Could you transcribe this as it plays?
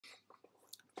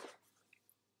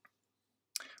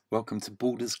Welcome to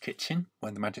Balder's Kitchen,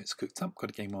 where the magic's cooked up.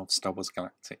 Got a game of Star Wars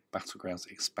Galactic Battlegrounds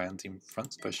Expanding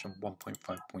Fronts version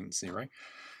 1.5.0.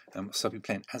 So I'll be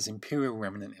playing as Imperial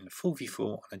Remnant in a 4v4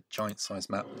 on a giant-sized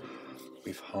map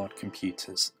with hard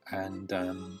computers, and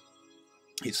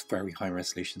it's very high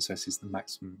resolution, so this is the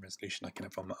maximum resolution I can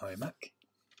have on my iMac.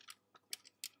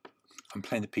 I'm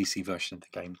playing the PC version of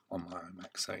the game on my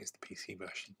iMac, so it's the PC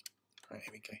version. Right,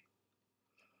 here we go.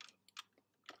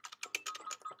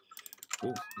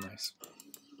 Oh, nice.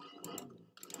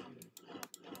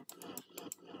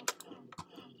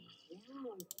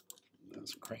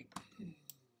 That's great.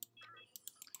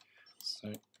 So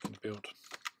I'm going to build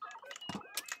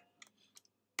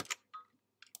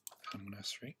a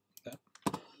nursery there.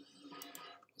 There's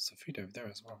some food over there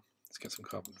as well. Let's get some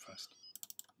carbon first.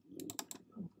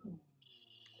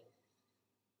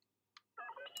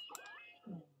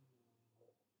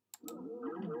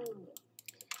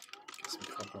 Get some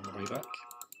carbon on the way back.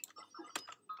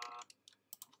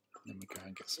 Then we go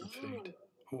and get some food.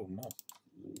 Oh, more.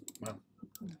 Wow.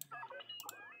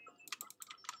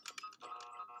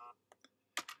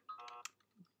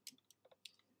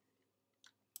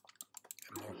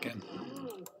 And more again.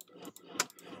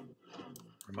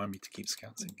 Remind me to keep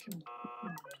scouting.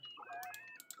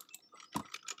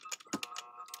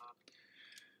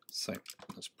 So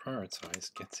let's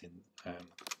prioritise getting an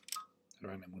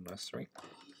animal nursery.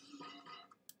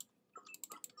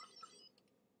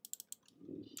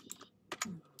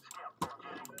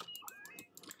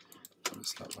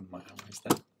 Looks like one of my allies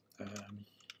there.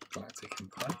 Galactic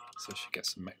Empire, so I should get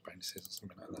some mech bonuses or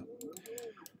something like that,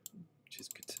 which is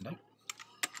good to know.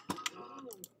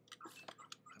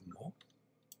 And more.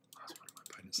 That's one of my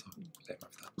opponents. I'll let him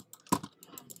have that.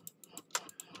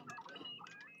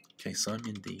 Okay, so I'm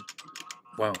in the,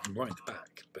 well, I'm right in the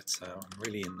back, but I'm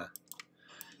really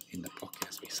in the pocket,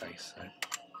 as we say, so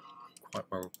quite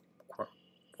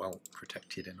well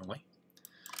protected in a way.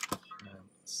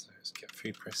 So let's get a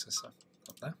food processor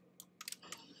up there.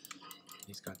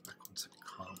 These guys back onto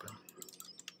carbon.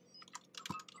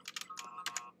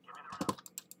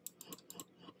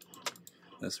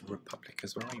 There's a Republic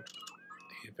as well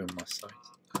here on my side,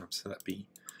 so that'd be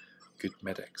good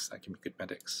medics. That can be good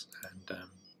medics and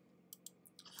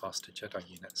faster Jedi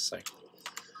units. So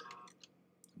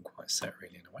I'm quite set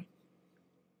really in a way.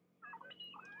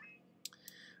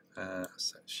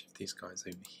 So let's shift these guys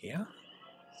over here.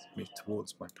 Let's move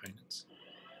towards my opponents.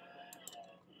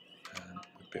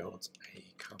 We build a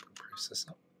carbon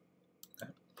processor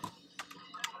there.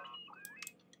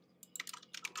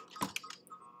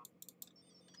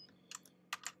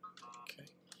 Okay.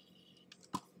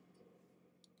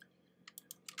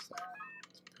 So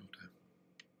let's build a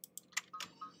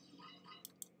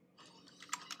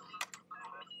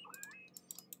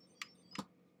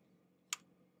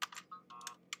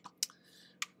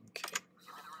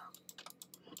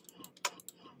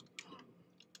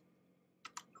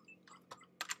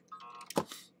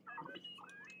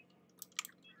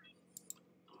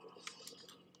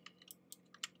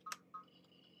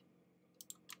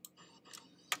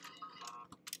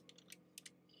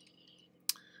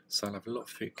So I'll have a lot of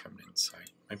food coming in, so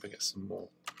maybe I'll get some more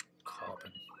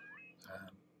carbon.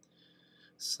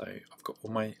 So I've got all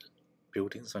my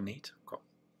buildings I need. I've got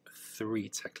 3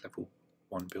 tech level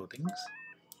 1 buildings,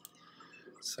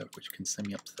 so which can send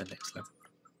me up to the next level.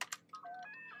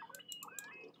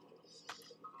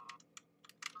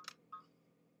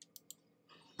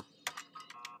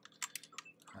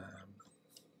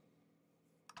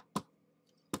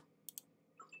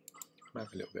 I might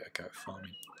have a little bit of go at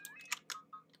farming.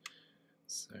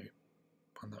 So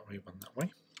one that way, one that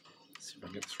way. Let's see if I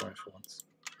can get this right for once.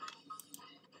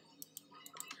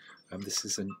 This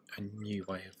is a new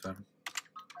way of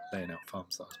laying out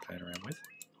farms that I was playing around with.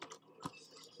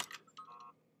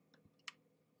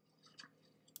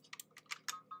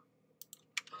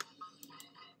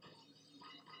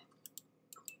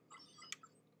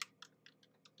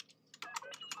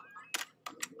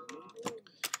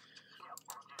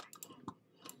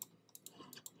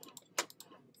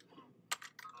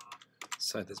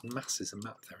 So there's masses of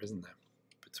map there, isn't there,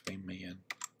 between me and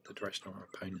the direction of my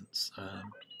opponents.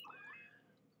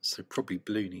 So probably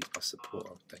blue needs my support, I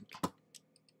would think.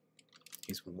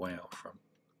 He's way out front.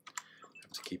 I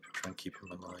have to try and keep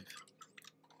him alive.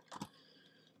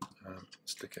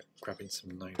 Let's look at grabbing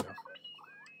some Nova.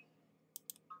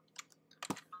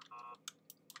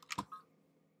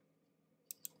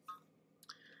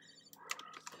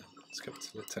 Let's go up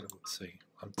to level 2.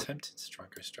 I'm tempted to try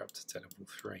and go straight up to level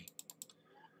 3.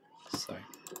 So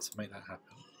to make that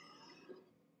happen,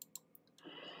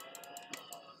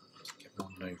 let's get more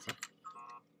Nova.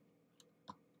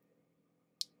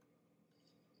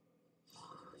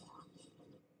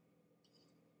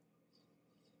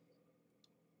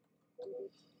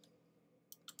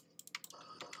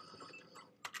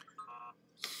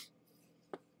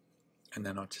 and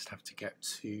then I'll just have to get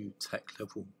to tech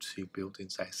level 2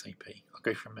 buildings ASAP. I'll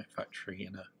go for a mech factory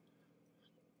and a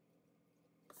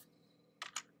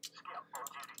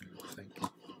I think.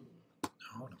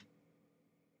 Hold on.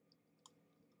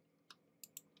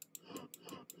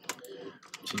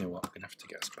 Do you know what? I'm going to have to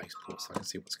get a spaceport so I can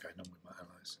see what's going on with my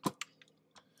allies.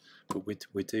 But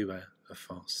we do a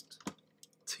fast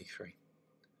T3.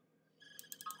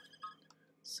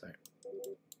 So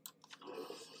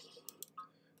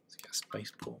let's get a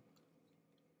spaceport.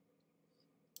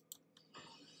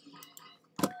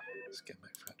 Let's get a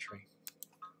mech factory.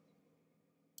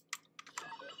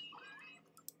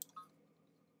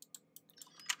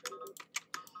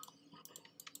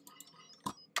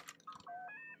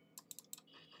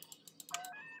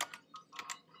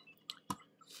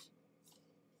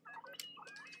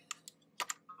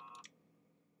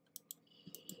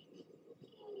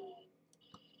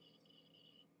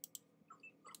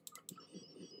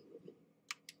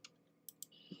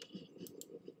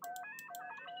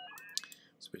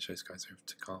 Switch those guys over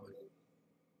to carbon.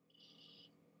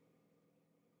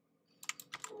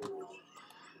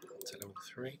 To level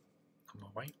 3 on my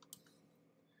way.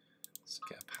 Let's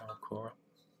get a power core up.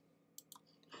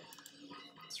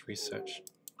 Let's research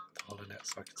the holonet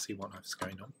so I can see what else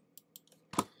going on.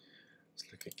 Let's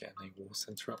look at getting a war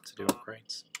center up to do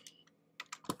upgrades.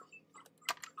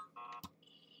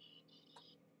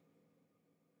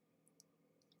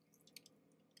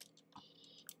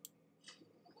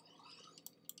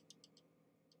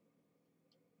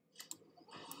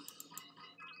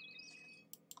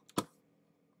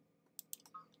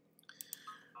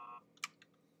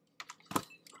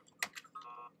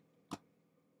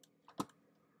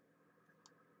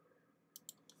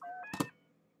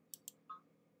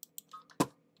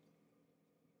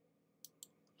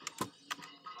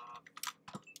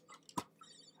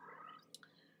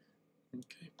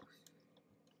 Okay.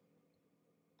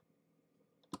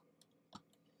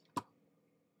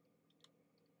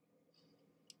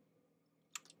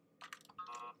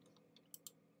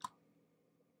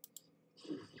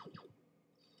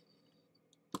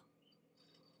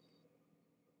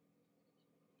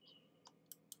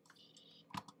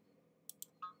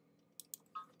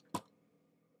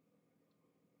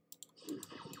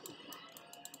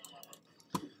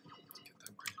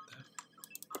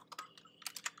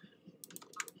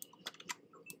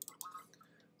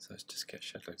 So let's just get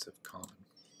shedloads of carbon.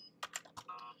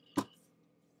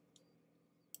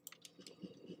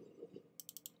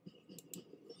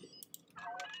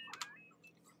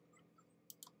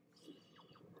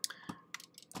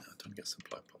 I'm trying to get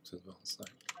supply blocks as well, so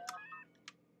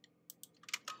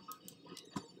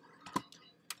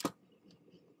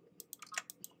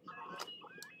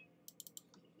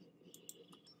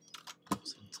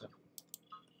center.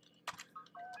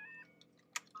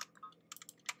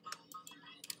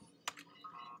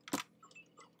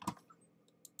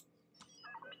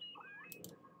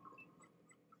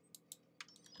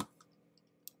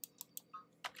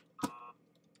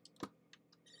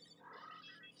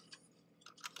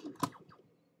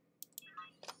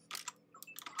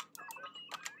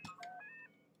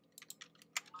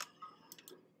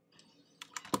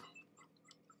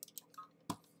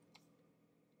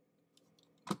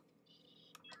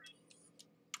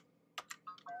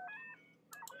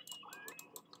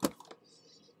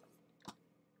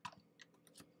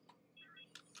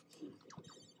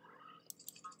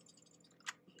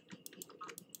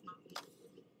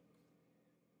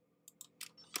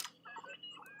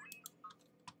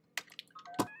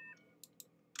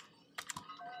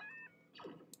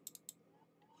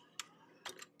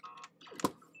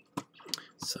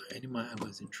 So any of my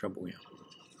allies in trouble yet?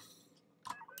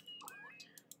 Not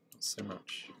so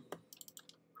much.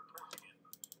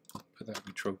 Put that in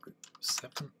control group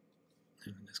 7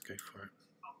 and let's go for it.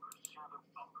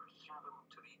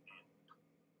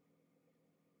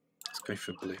 Let's go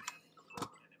for blue.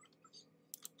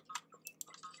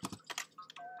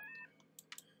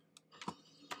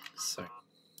 So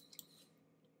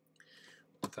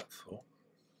with that thought,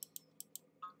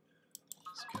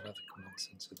 let's get another command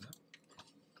center there.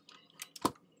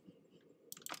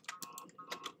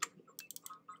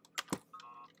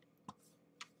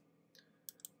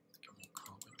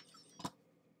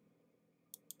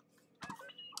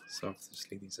 So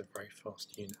obviously these are very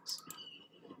fast units.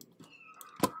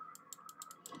 So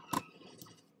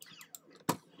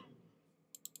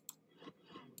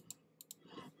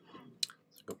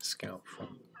I've got the scout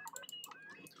from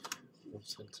War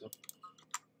Center.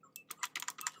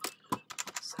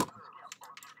 7.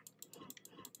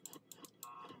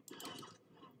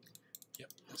 Yep,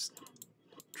 let's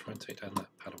try and take down that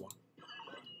Padawan.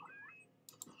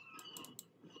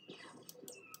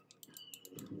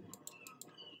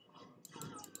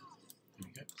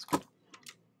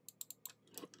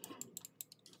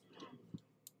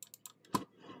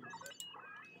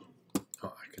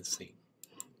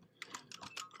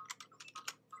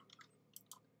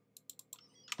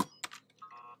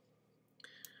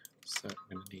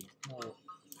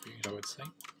 would say.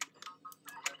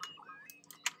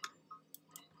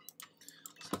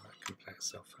 So that can play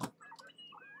itself out.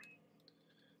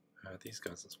 These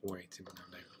guys, that's way too many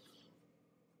names.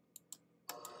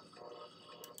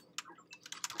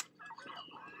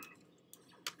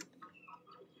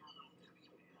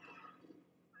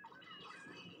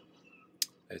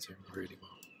 They're doing really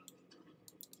well.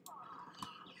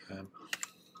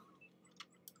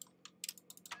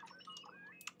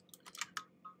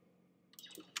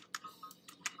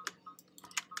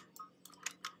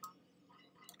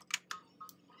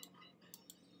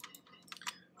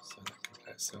 So that can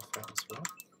play itself out as well.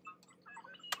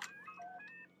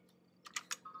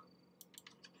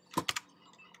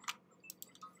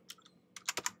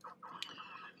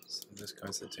 So those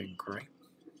guys are doing great.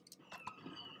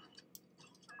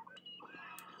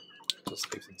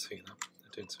 Just leave them to that.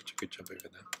 They're doing such a good job over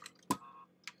there.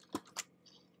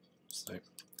 So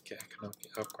get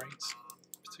economic upgrades,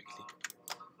 particularly.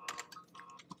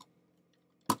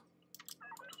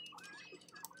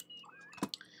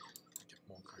 Get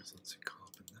more goes onto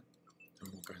carbon then,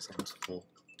 and more goes onto ore.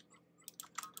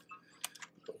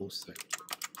 But also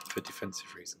for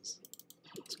defensive reasons.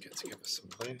 Let's get together some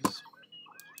of those.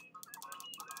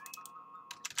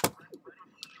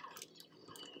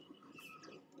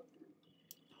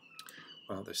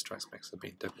 Wow, those strike specs have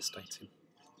been devastating.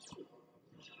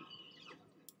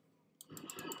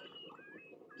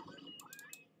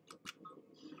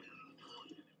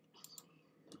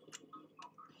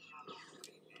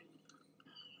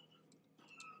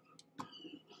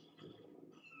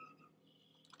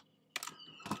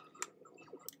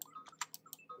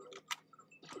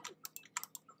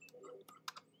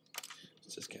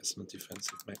 Let's just get some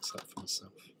defensive mechs up for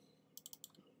myself.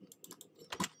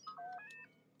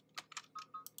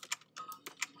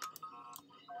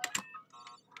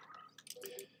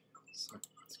 So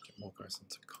let's get more guys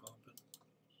onto carbon,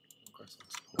 more guys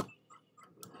onto ore.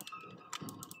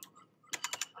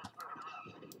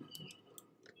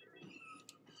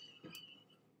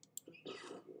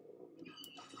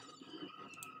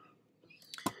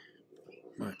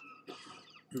 Right,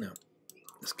 now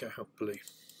let's go help blue.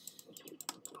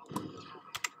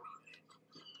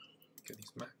 Get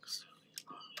these mechs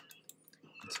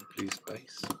into blue's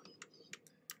base,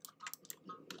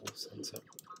 all centre.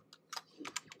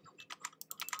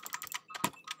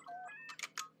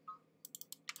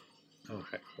 Oh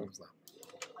heck, what was that?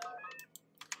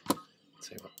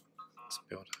 Tell you what, let's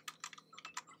build it.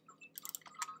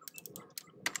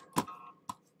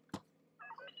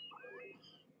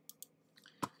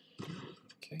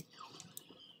 Okay.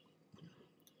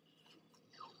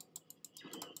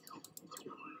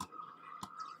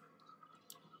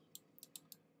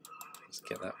 Let's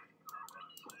get that.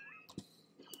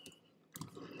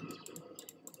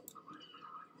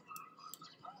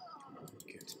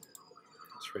 Good.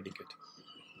 That's really good.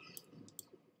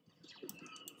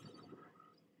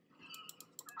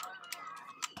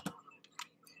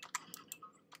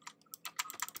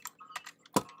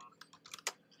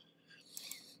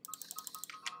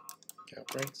 Get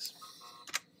upgrades.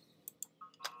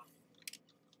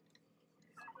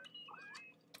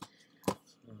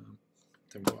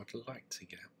 Then what I'd like to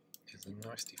get is a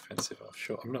nice defensive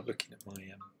offshore. I'm not looking at my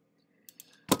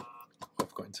what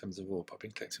I've got in terms of ore, but I've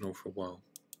been collecting ore for a while,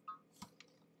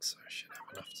 so I should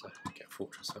have enough to get a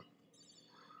fortress up.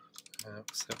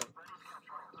 7.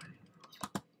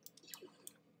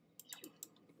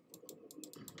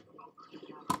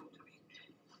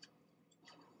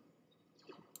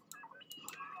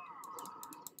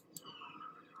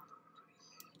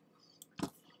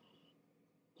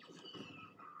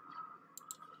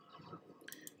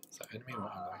 Is that enemy or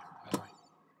ally? Ally.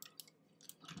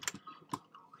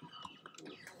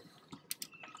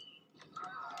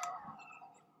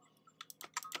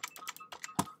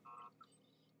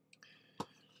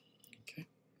 Okay.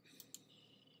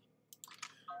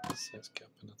 So let's get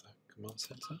up another command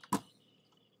center.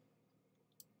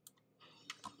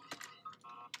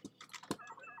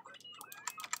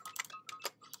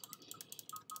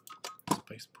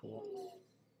 Spaceport.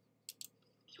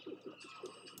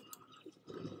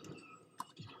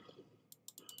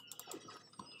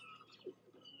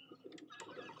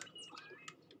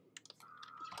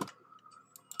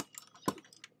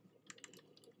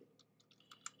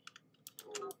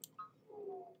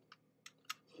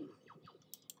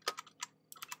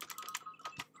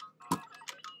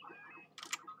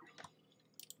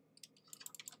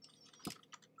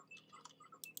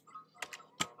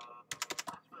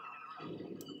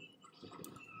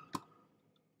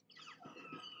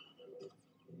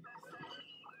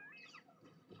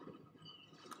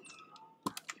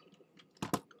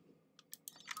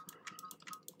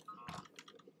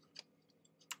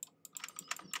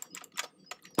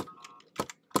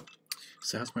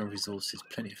 So how's my resources?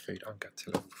 Plenty of food. I'll get to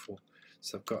level 4.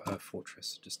 So I've got a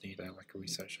fortress. Just need like a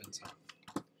research centre.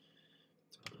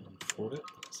 Afford it.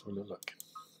 Let's have a little look.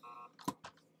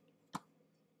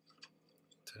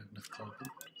 Don't have enough carbon.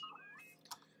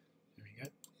 There we go.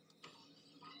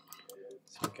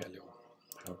 So we'll get a little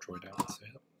power droid out to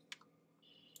it.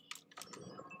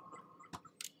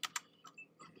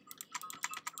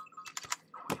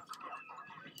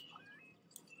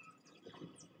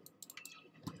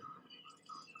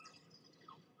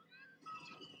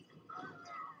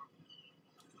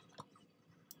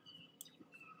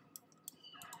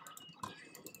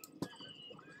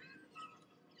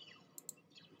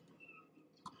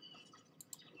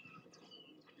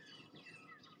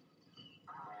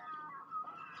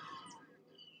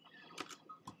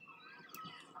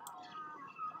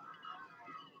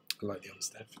 I like the odds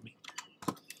there for me.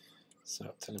 So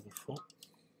up to level 4.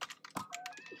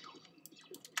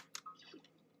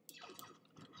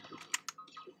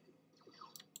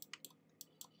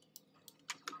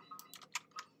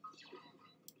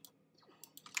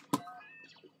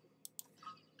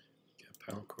 Get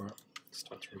a power core up,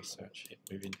 start to research it,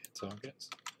 move into targets.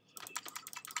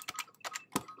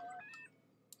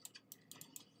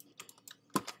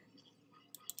 Get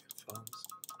farms.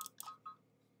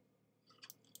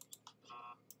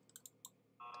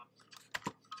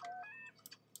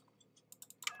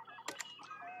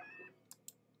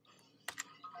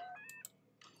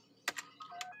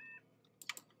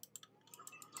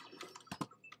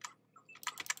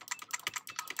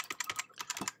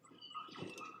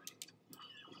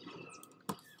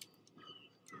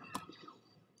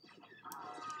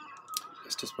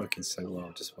 It's just working so well,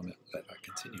 I just want to let that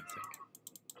continue, I think.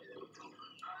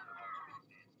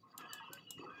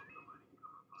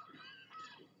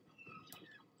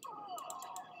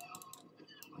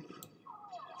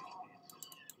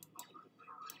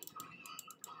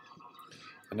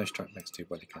 I know Strike makes too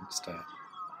well against Jello.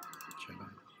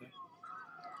 Yeah.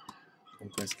 All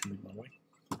those coming my way.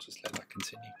 I'll just let that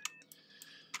continue.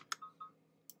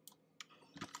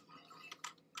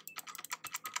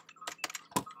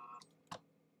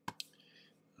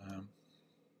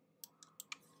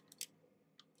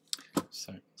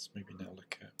 So let's maybe now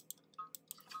look at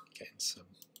getting some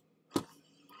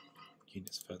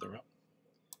units further up.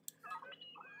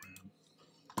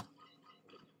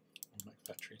 We'll make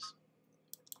factories.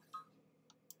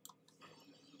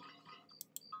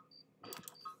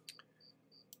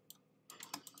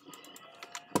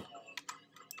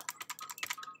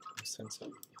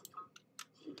 Centre,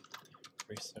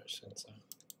 research centre.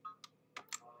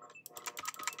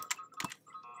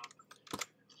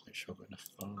 Make sure I've got enough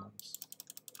farms,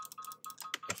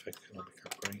 enough economic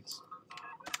upgrades.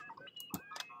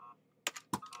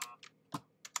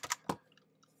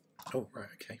 Oh, right,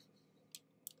 okay.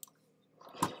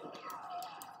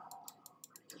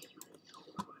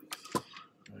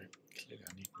 Right, clearly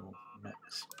I need more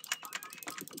mechs.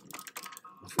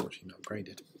 Unfortunately not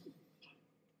upgraded.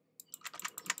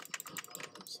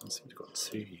 So I seem to have got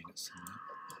 2 units in there.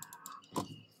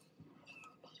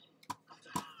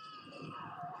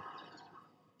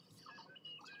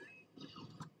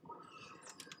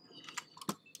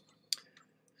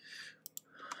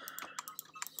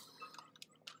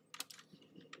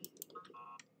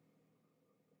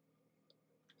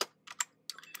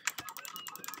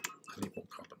 I need more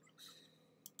carbon.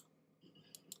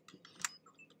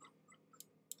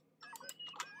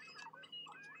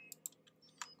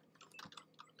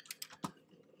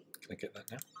 Can I get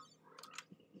that now?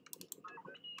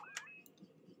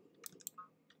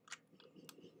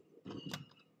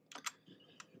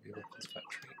 Maybe weapons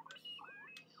factory.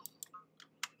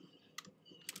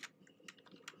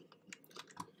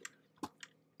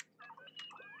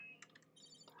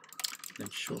 Then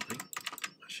shortly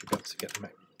I should be able to get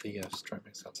the strike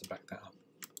mix out to back that up.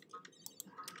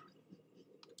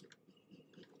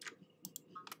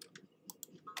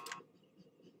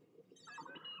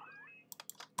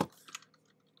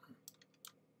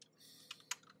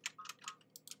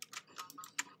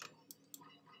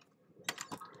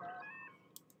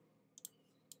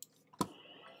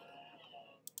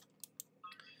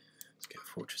 Let's get a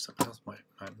fortress up. How's my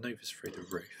Nova's through the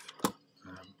roof?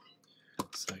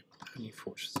 So how many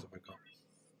fortresses have I got?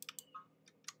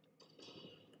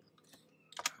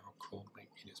 Power core, make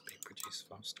units being produced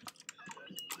faster.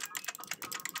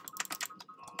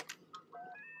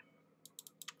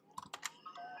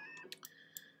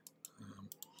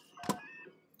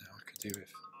 Now I could do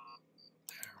with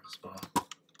air as well. No,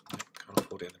 can't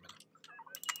afford it in a minute.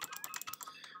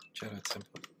 Jello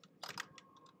temple.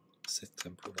 Sith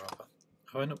temple rather.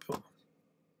 Have I not built one?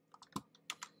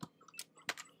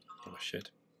 Oh, I should.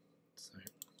 So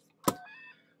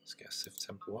let's get a Civ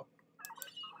Temple up.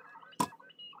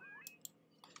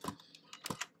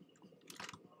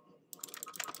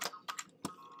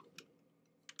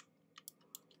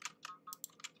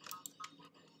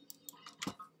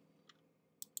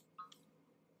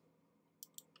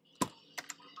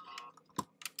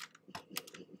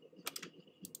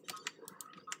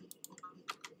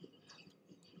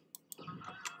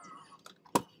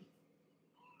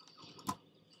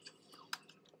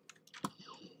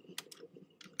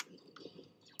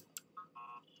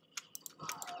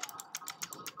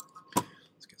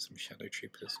 Some shadow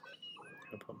troopers.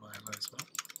 I'll put my ammo as well.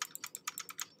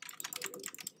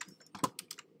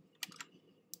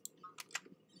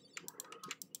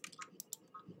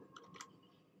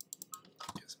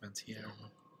 Get some anti-air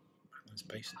on those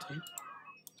base too.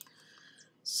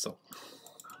 So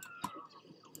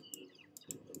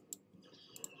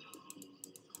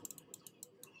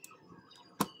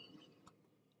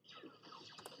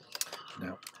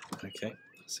now, okay, I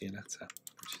see an attack,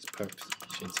 which is a perfect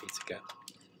opportunity to get.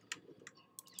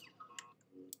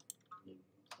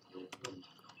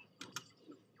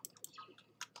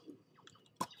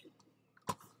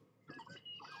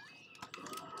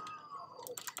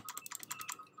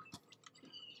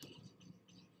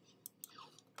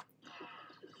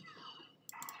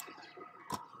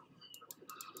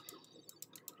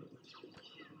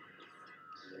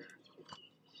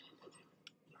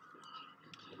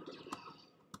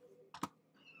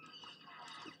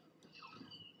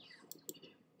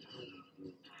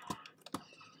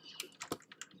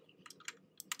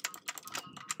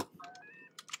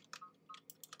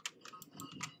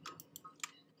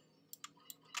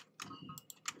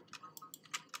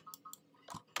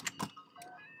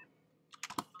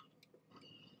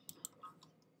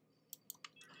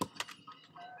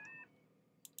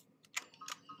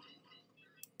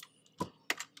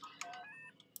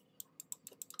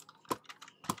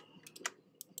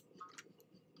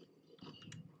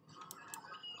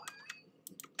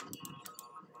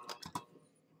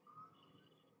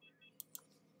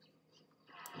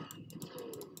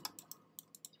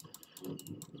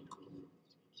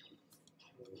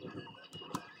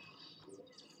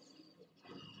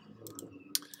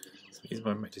 Use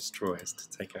my destroyers to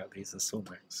take out these assault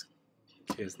mechs.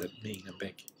 Here's the mean and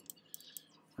big.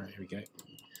 Right, here we go.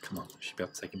 Come on, should be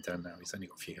able to take him down now. He's only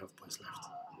got a few health points left.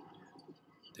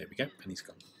 There we go, and he's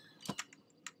gone.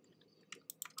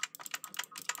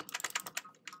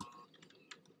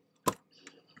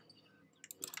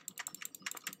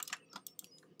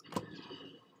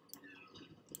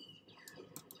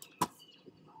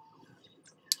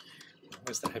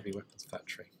 Where's the heavy weapons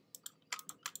factory?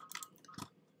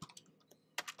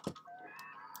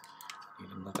 Need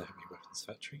another heavy weapons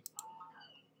factory.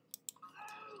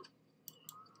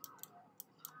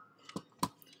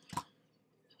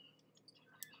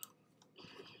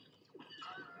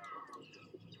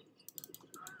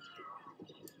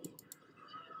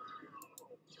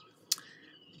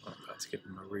 I'm about to give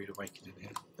them a rude awakening here.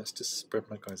 Let's just spread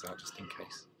my guys out just in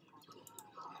case.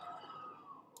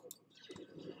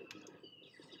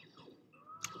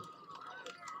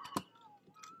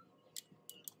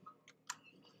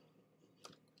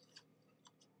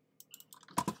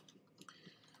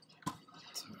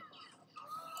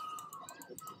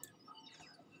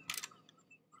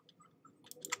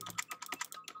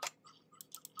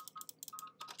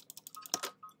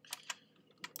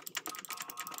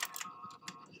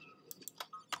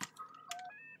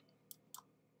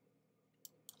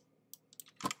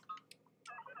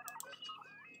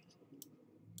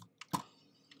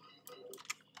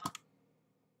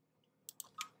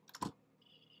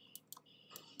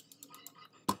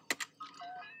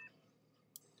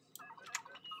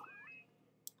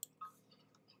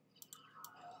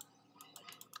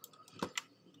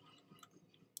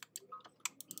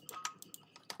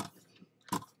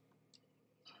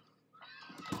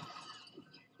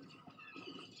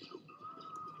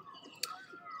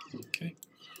 Okay.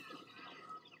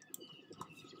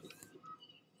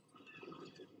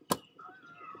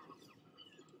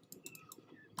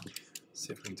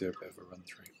 See if we can do a bit of a run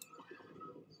through.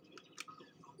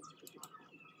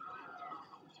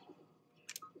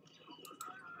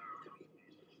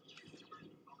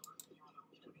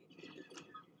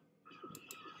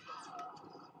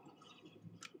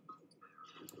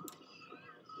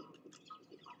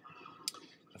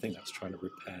 I think that's trying to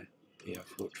repair the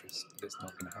fortress, but it's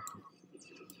not going to happen.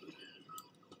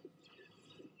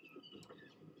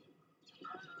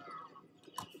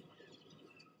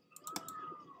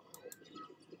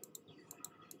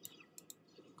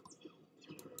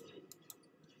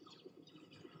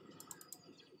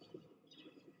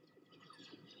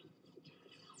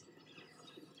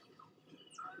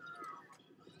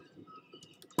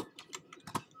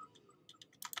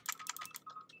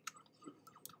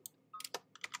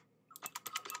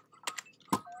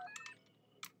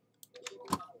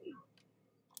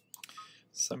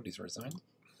 Somebody's resigned.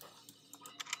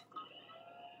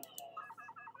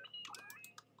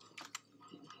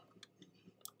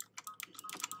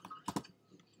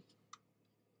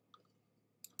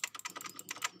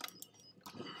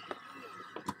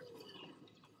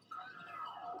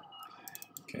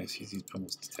 Okay, let's use these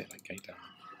pummels to take that gate down.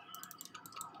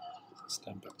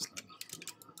 Stand back slightly.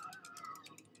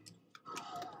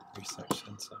 Research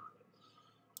Centre.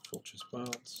 Fortress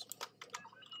Worlds.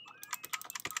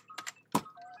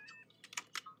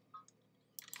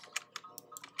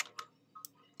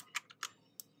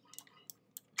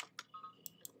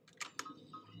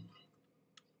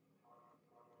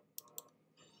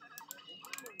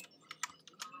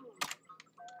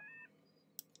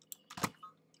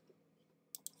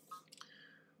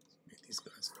 Move these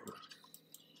guys forward.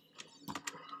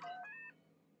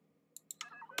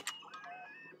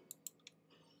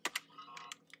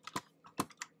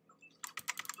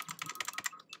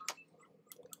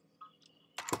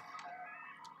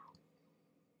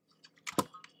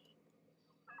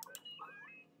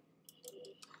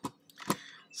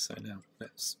 So now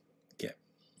let's get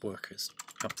workers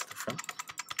up to the front.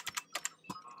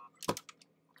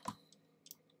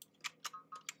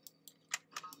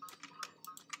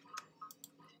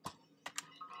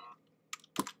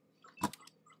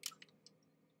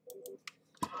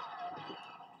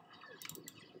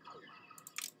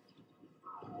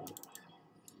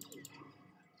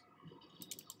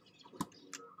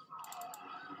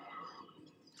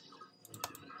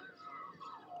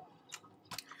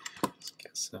 Let's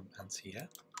get some anti-air.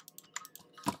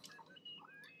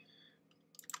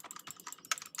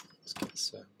 Let's get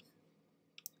some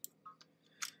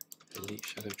elite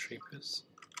shadow troopers.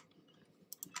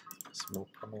 Some more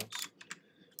pummels.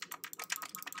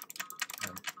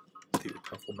 And the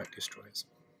powerful mech destroyers.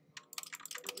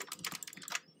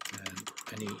 And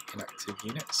any inactive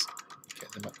units,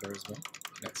 get them up there as well.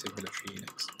 Inactive military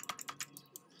units.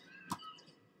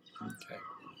 Okay.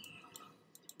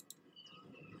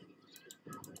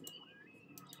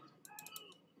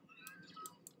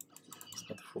 There's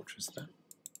another fortress there.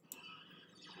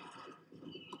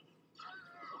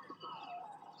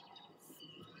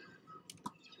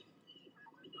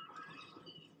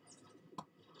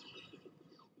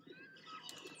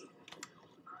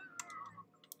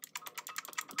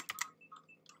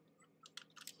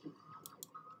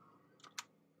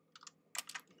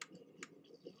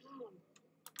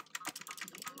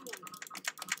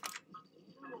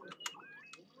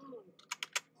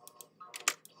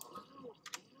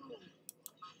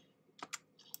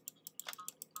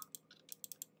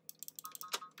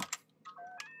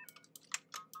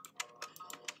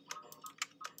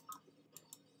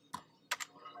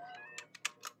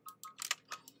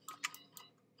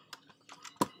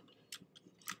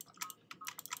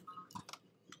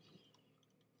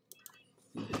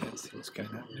 Let's see what's going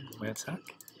on with my attack.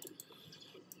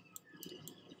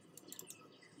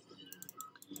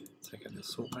 Take out the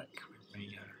assault mech with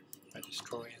my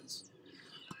destroyers.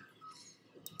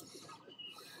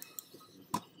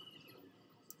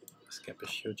 Let's get the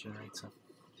shield generator.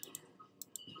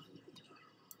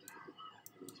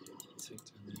 Take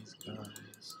down these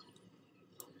guys.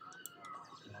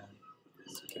 And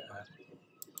let's get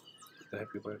the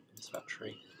heavy weapons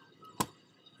factory.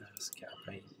 Let's get up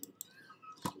a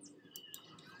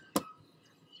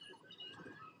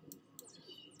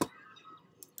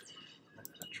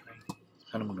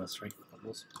animal nursery, that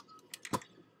was.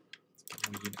 Let's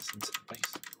get more units into the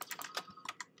base.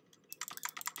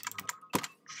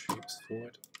 Troops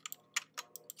forward.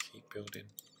 Keep building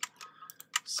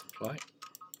supply.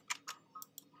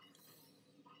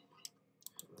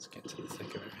 Let's get to the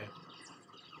thick of it here.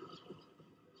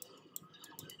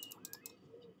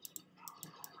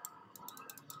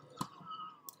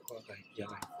 What are they?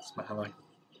 Yellow. It's my ally. I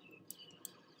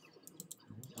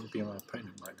want to be my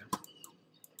opponent right now.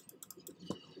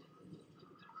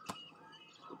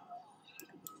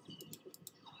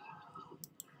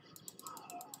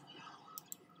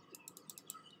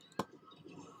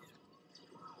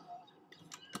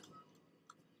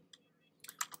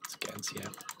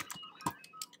 Here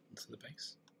into the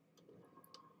base.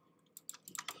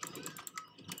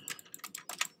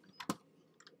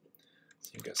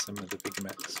 So you get some of the bigger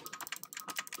mechs.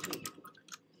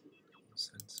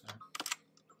 Sensor.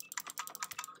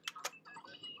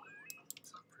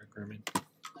 Programming.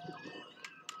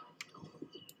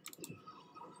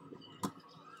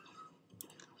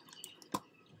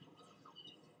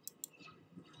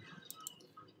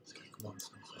 Let's get command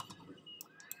sensor.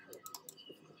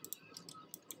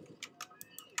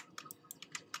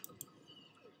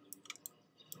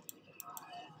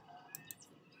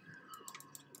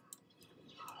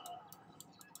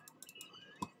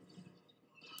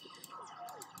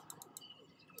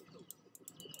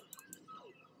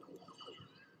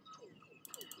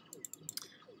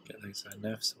 those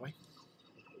nerfs away.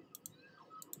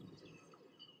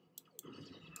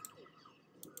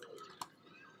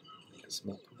 Get some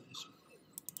more pummels.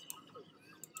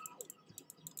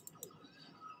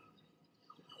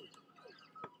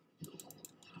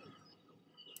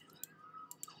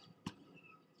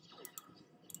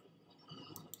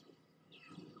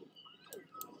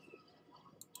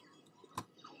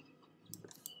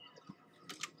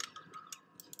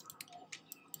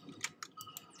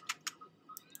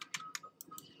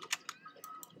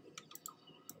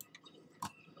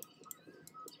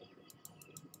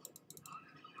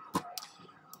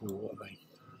 Ooh, what are they?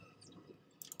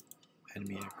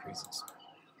 Enemy air cruisers.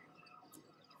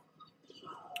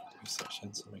 Do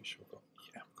sections and make sure I've got,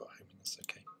 yeah, I've got home in this,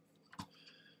 okay.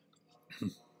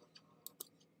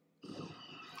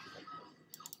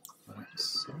 Right,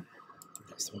 so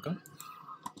that's the one gone.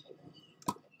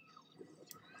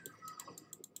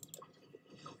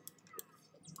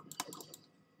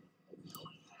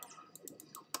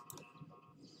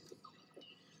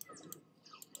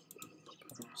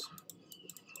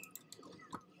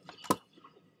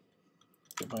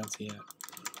 Get mine to, a few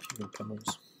more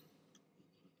pummels.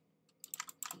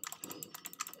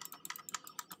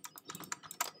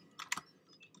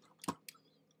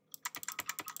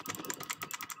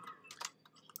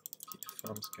 Keep the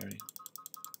farms going.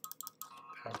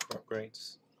 Power core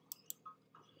upgrades.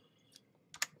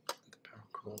 The power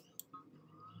core.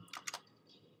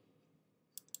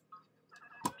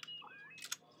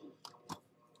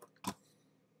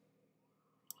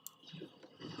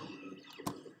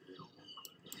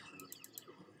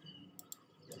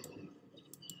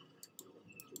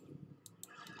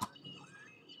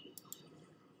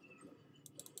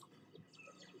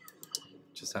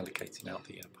 Just allocating out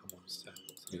the pummels to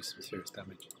do some serious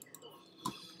damage.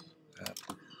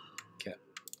 Get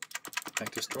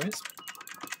tank destroyers,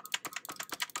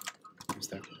 because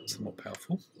they're somewhat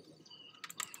powerful,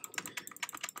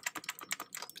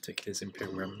 particularly as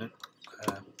Imperial Remnant.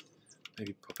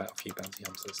 Maybe pop out a few bounty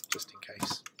hunters just in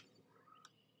case.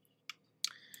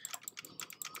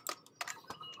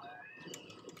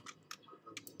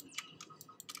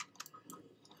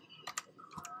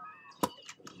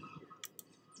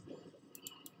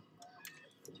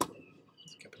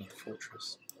 Let's get another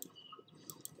fortress.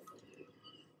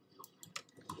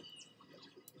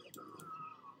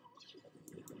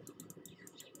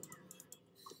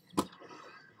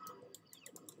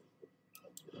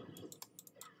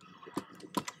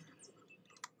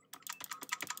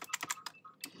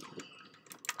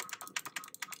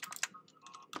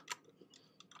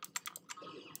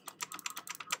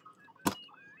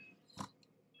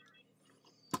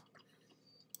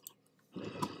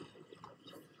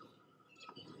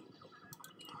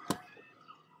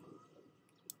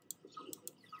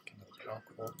 Power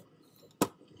core.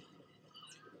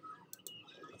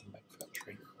 Another mech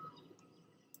factory.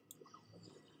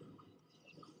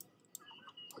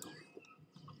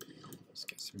 Let's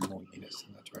get some more units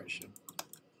in that direction.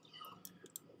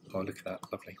 Oh, look at that,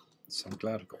 lovely. So I'm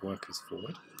glad I've got workers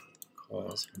forward,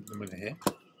 because I can put them over here.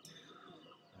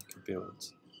 I can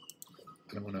build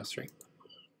animal nursery.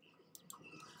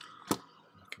 I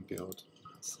can build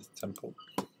this temple.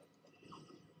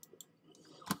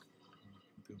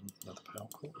 Build another power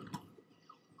core.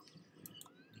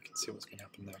 You can see what's going to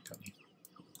happen there, can't you?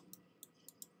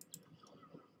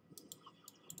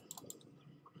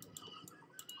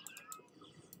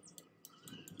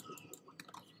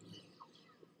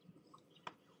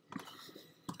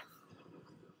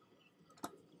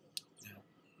 Now,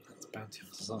 that's bounty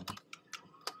hunters, aren't they?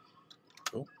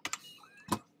 Cool.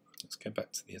 Let's go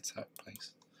back to the attack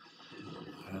place.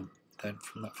 Then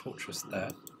from that fortress there,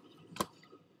 I'm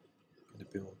going to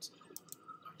build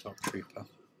a Dark Trooper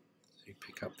to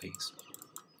pick up these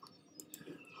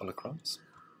holocrons.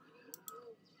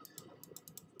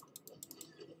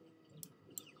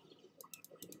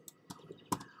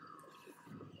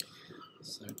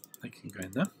 So they can go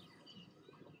in there.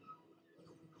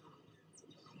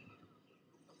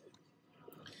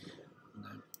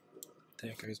 Now,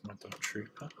 there goes my Dark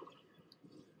Trooper.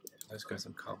 Those guys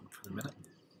on carbon for the minute.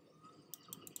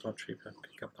 Dark Trooper,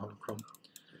 pick up the holocron,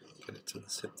 get it to the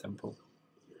Sith Temple,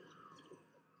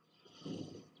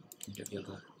 and get the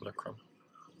other holocron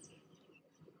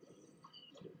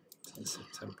to the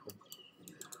Sith Temple.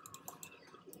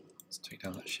 Let's take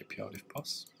down that shipyard if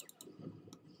possible.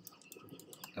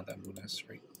 Another animal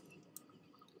nursery.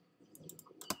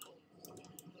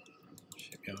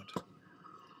 Shipyard.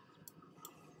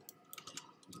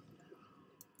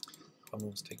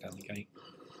 Pummels, take down the gate.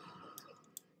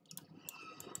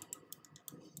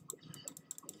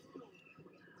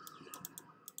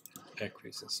 Air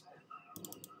cruisers.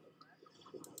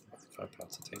 firepower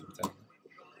to take them down.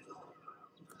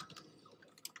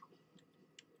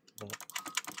 More.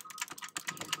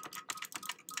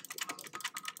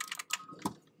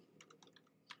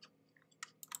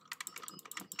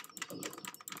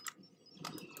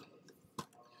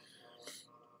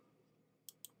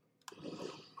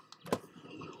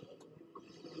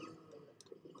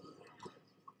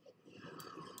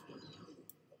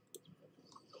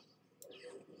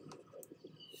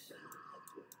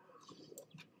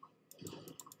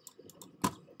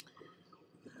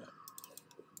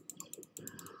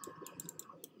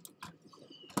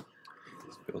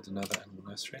 Build another animal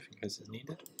nursery in case it's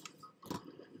needed.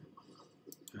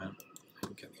 And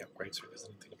get the upgrades through because I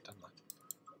don't think I've done that.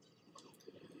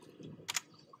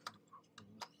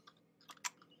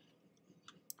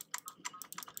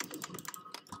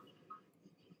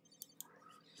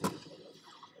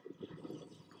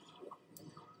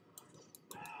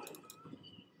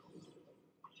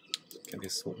 Get the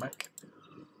assault mech.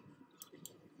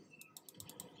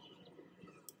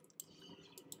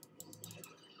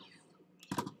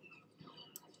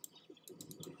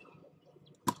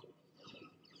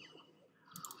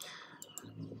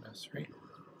 Nursery.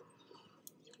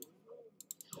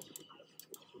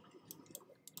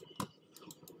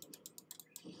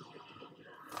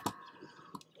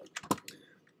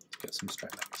 Get some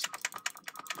strike mechs.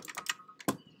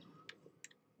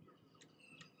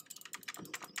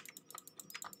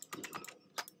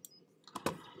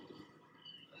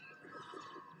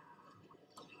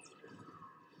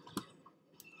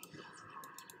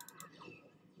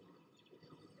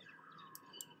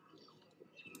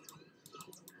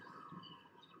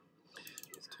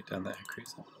 Down that air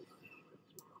cruiser.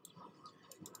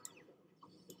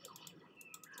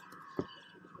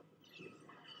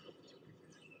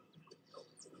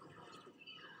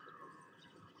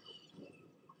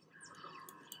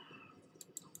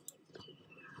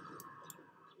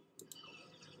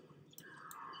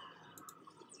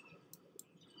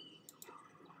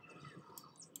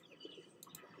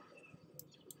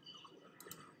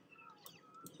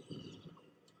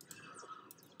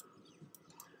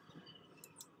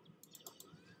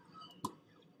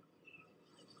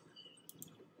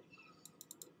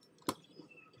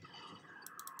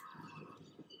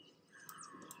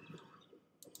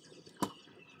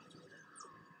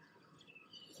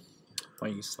 I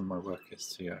use some of my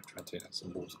workers to try and take down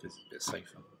some walls because it's a bit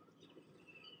safer.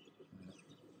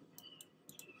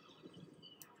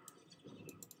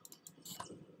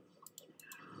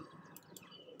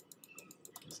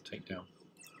 Let's take down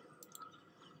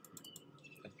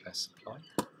less supply.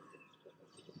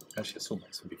 Actually, assault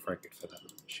mechs would be very good for that.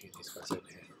 Shooting these guys over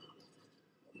here.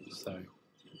 So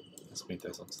let's move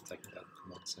those on to taking down the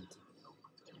command center.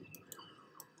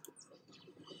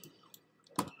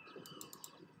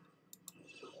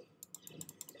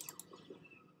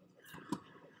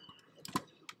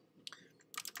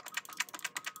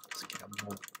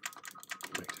 More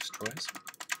great destroyers.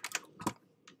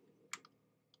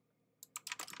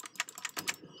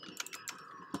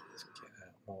 Let's get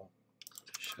out more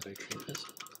shadow troopers.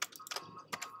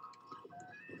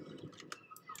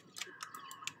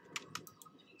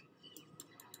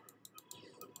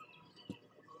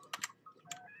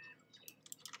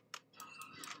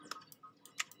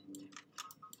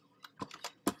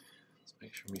 Let's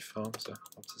make sure my farms are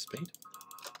up to speed.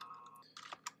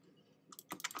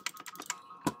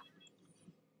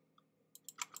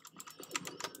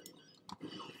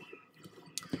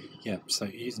 Yeah, so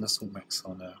using assault mechs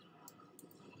on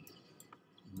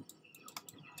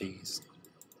these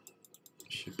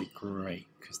should be great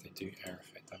because they do air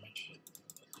effect damage.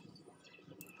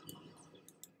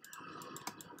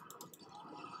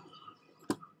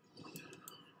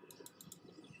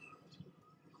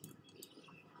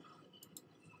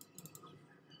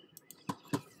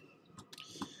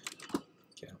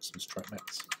 Get out some strike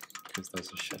mechs because there's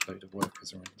a shitload of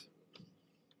workers around.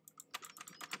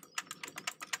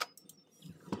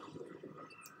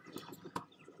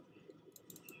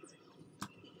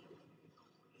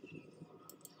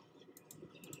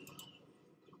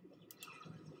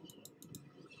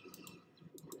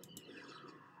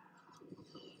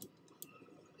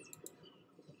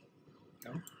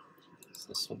 It's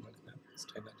the assault mech now. Let's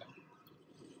take that down.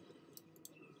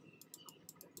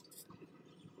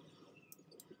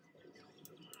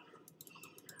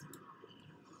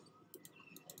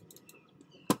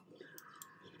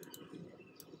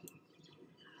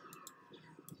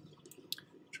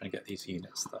 Trying to get these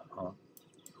units that aren't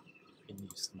being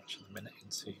used so much at the minute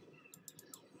into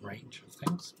range of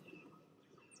things.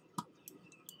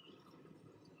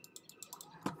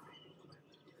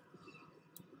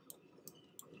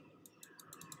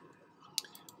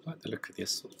 like the look of the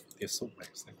assault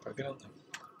waves. They're quite good, aren't they?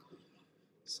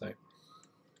 So.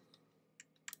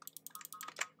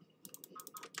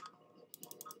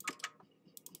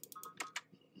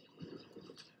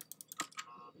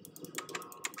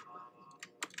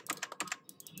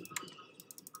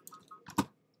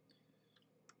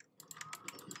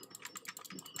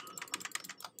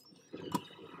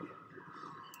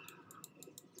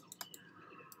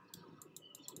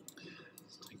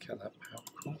 Take out that power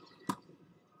core.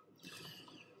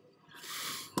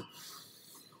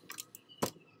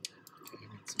 Okay, we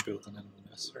need to build an animal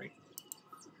nursery.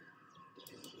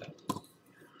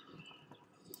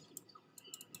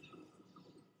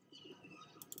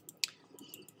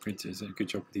 Printer is doing a good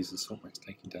job with these assault waves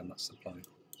taking down that supply.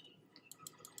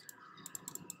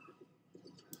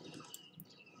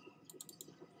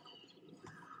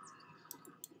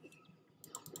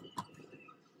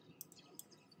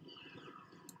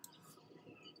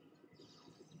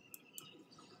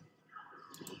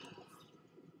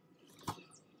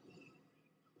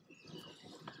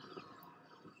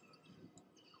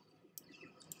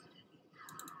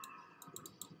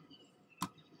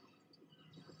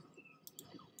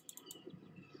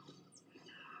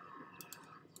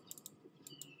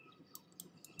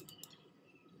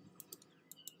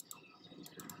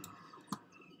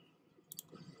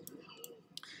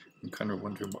 I'm kind of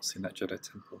wondering what's in that Jedi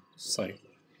temple. So,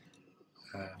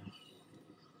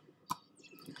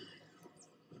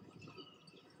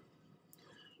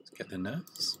 let's get the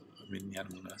nurse. I'm in the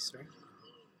animal nursery.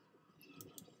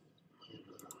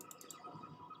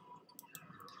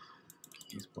 Get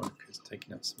these workers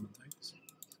taking out some of those.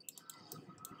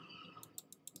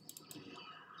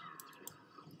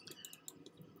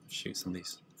 Shoot some of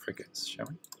these frigates, shall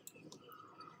we?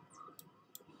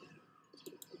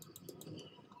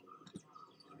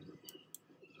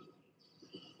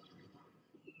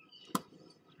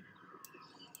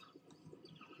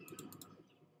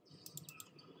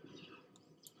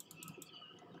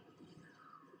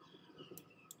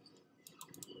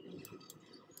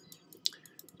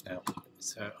 Now,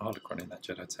 is there a holocron in that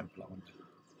Jedi temple, I wonder?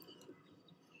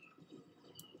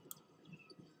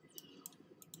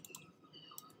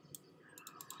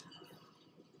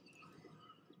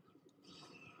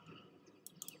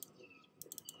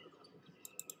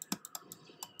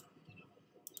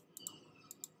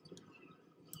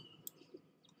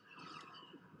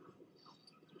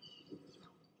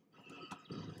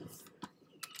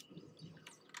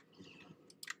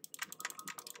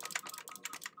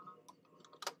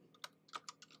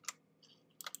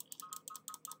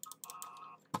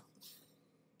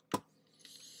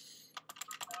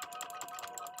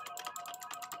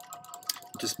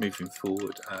 Just moving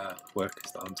forward,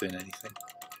 workers that aren't doing anything.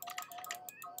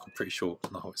 I'm pretty sure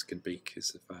on the whole it's going to be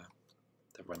because of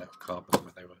they run out of carbon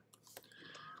where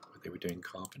they were doing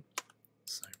carbon.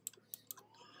 So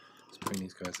let's bring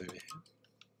these guys over here.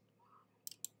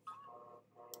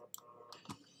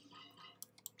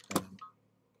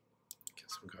 Get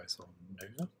some guys on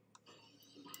Nova.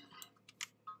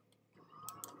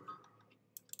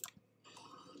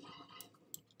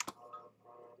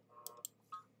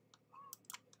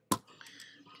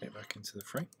 Get back into the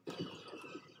fray.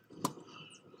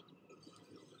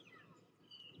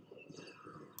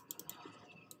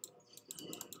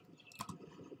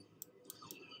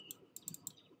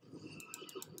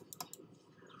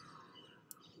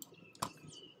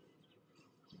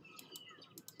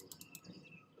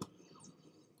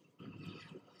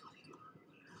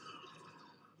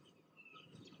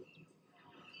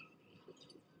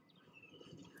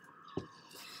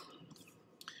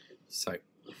 So,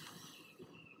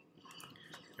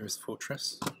 here's the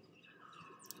fortress.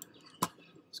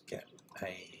 Let's get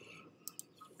a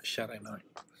Shadow Knight.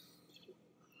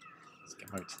 Let's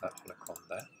get over to that holocron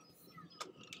there.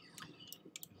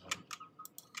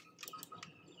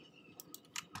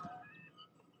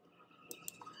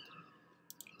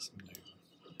 Get some new.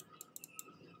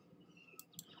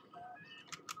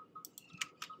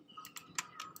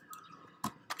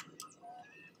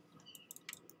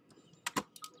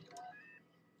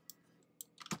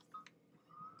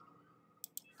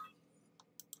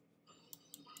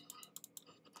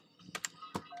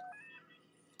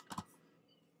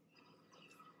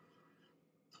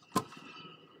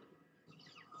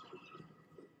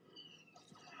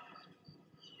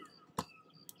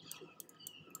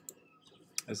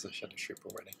 There's a shadow ship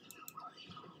already.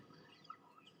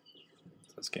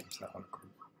 So let's get into that holocron.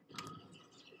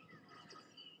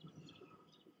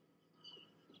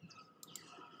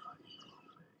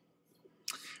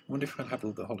 I wonder if I'll have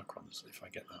all the holocrons if I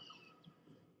get that.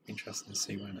 Interesting to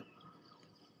see, won't it?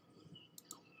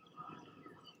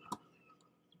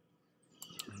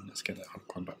 let's get that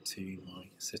holocron back to my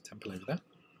Sith temple over there.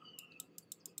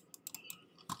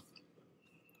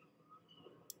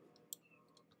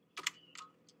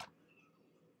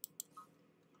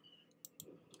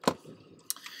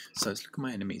 So let's look at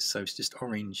my enemies. So it's just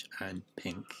orange and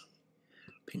pink.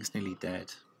 Pink's nearly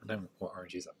dead. I don't know what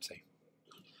orange is up to.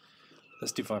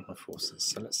 Let's divide my forces.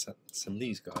 So let's send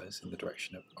these guys in the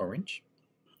direction of orange.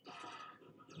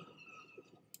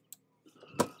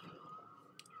 And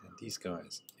these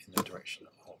guys in the direction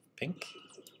of pink.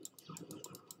 And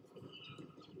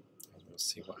we'll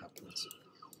see what happens.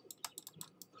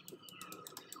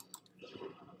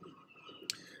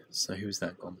 So who's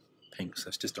that gone? Pink, so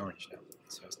it's just orange now.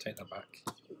 So let's take that back.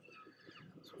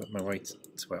 So put my way to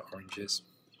where orange is.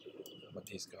 I want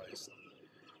these guys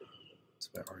to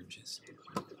where orange is.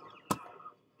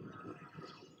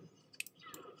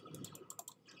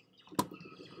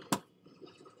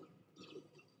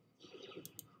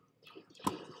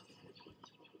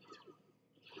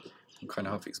 I'm kind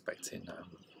of half expecting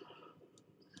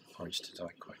orange to die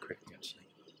quite quickly actually.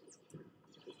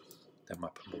 Then my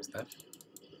pummel's there.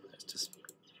 Let's just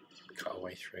cut our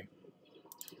way through.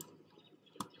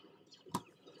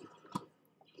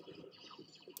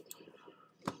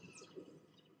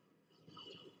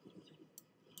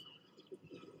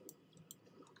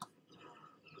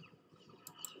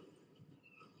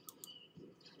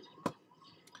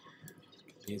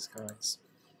 These guys.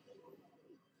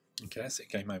 Okay, that's it,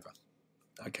 game over.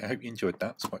 Okay, I hope you enjoyed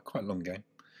that. It's quite a long game.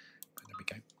 But there we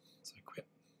go. So quit.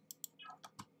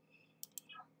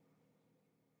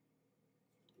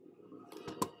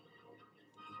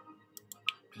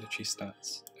 Military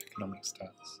stats, economic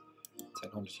stats,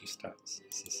 technology stats,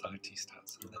 society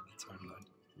stats, and then the timeline.